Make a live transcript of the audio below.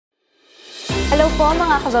Hello po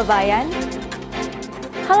mga kababayan.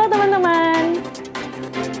 Hello teman-teman.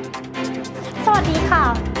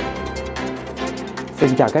 Sawadee.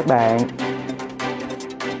 Xin chào các bạn.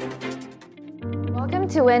 Welcome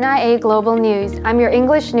to NIA Global News. I'm your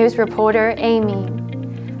English news reporter, Amy.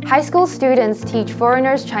 High school students teach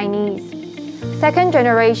foreigners Chinese. Second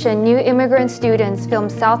generation new immigrant students film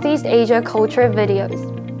Southeast Asia culture videos.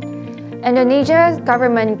 Indonesia's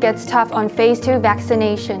government gets tough on phase 2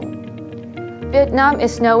 vaccination. Vietnam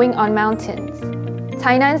is snowing on mountains.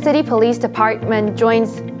 Tainan City Police Department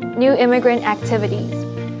joins new immigrant activities.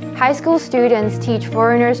 High school students teach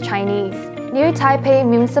foreigners Chinese. New Taipei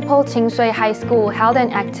Municipal Qingshui High School held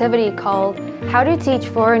an activity called How to Teach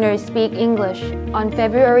Foreigners Speak English on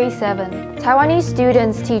February 7. Taiwanese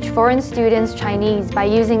students teach foreign students Chinese by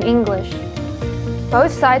using English.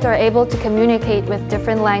 Both sides are able to communicate with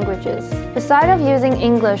different languages. Besides of using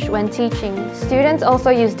English when teaching, students also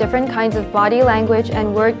use different kinds of body language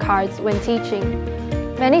and word cards when teaching.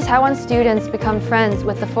 Many Taiwan students become friends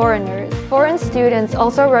with the foreigners. Foreign students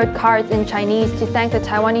also wrote cards in Chinese to thank the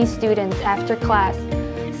Taiwanese students after class,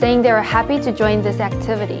 saying they are happy to join this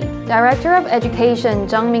activity. Director of Education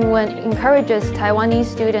Zhang Mingwen encourages Taiwanese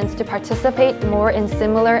students to participate more in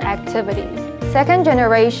similar activities. Second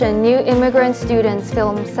generation new immigrant students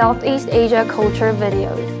film Southeast Asia culture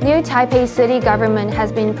videos. New Taipei City government has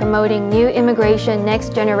been promoting new immigration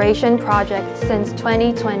next generation project since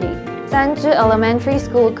 2020. Sanzhi Elementary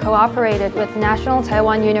School cooperated with National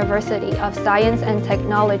Taiwan University of Science and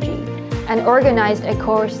Technology and organized a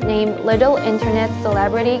course named Little Internet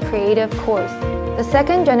Celebrity Creative Course. The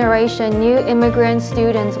second generation new immigrant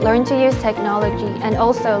students learn to use technology and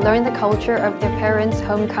also learn the culture of their parents'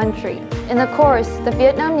 home country. In the course, the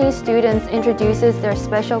Vietnamese students introduces their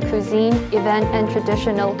special cuisine, event, and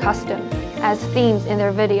traditional customs as themes in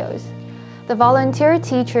their videos. The volunteer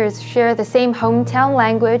teachers share the same hometown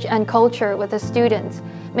language and culture with the students,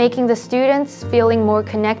 making the students feeling more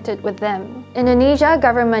connected with them. Indonesia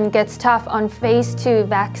government gets tough on phase 2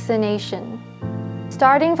 vaccination.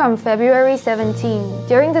 Starting from February 17,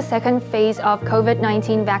 during the second phase of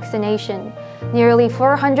COVID-19 vaccination, nearly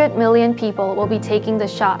 400 million people will be taking the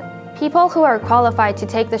shot. People who are qualified to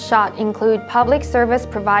take the shot include public service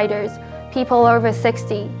providers, people over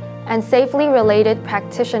 60, and safely related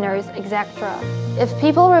practitioners, etc. If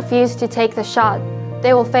people refuse to take the shot,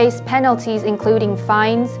 they will face penalties including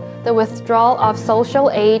fines, the withdrawal of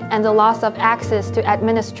social aid, and the loss of access to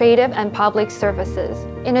administrative and public services.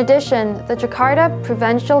 In addition, the Jakarta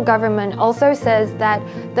provincial government also says that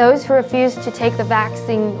those who refuse to take the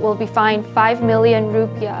vaccine will be fined 5 million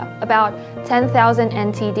rupiah, about 10,000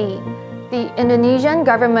 NTD. The Indonesian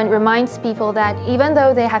government reminds people that even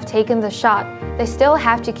though they have taken the shot, they still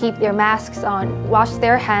have to keep their masks on, wash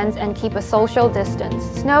their hands, and keep a social distance.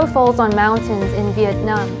 Snow falls on mountains in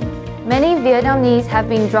Vietnam. Many Vietnamese have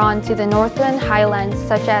been drawn to the northern highlands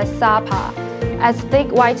such as Sapa, as thick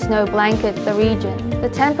white snow blanket the region. The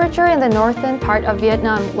temperature in the northern part of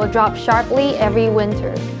Vietnam will drop sharply every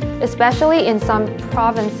winter, especially in some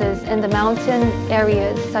provinces in the mountain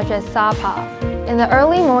areas such as Sapa. In the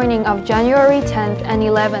early morning of January 10th and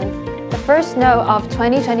 11th, the first snow of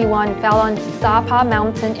 2021 fell on Sapa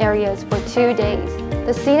mountain areas for 2 days.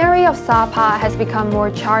 The scenery of Sapa has become more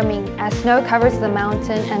charming as snow covers the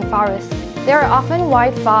mountain and forest. There are often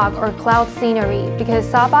white fog or cloud scenery because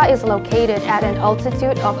Sapa is located at an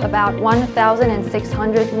altitude of about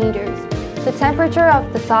 1,600 meters. The temperature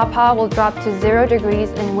of the Sapa will drop to 0 degrees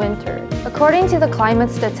in winter. According to the climate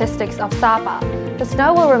statistics of Sapa, the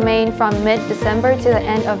snow will remain from mid-December to the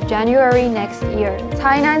end of January next year.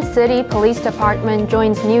 Tainan City Police Department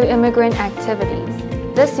joins new immigrant activities.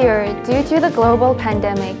 This year, due to the global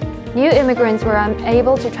pandemic, new immigrants were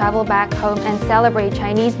unable to travel back home and celebrate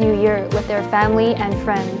Chinese New Year with their family and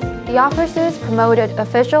friends. The officers promoted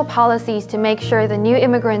official policies to make sure the new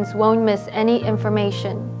immigrants won't miss any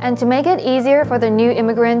information. And to make it easier for the new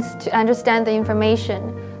immigrants to understand the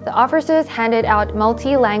information, the officers handed out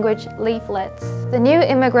multi-language leaflets. The new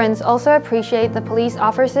immigrants also appreciate the police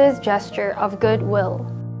officers' gesture of goodwill.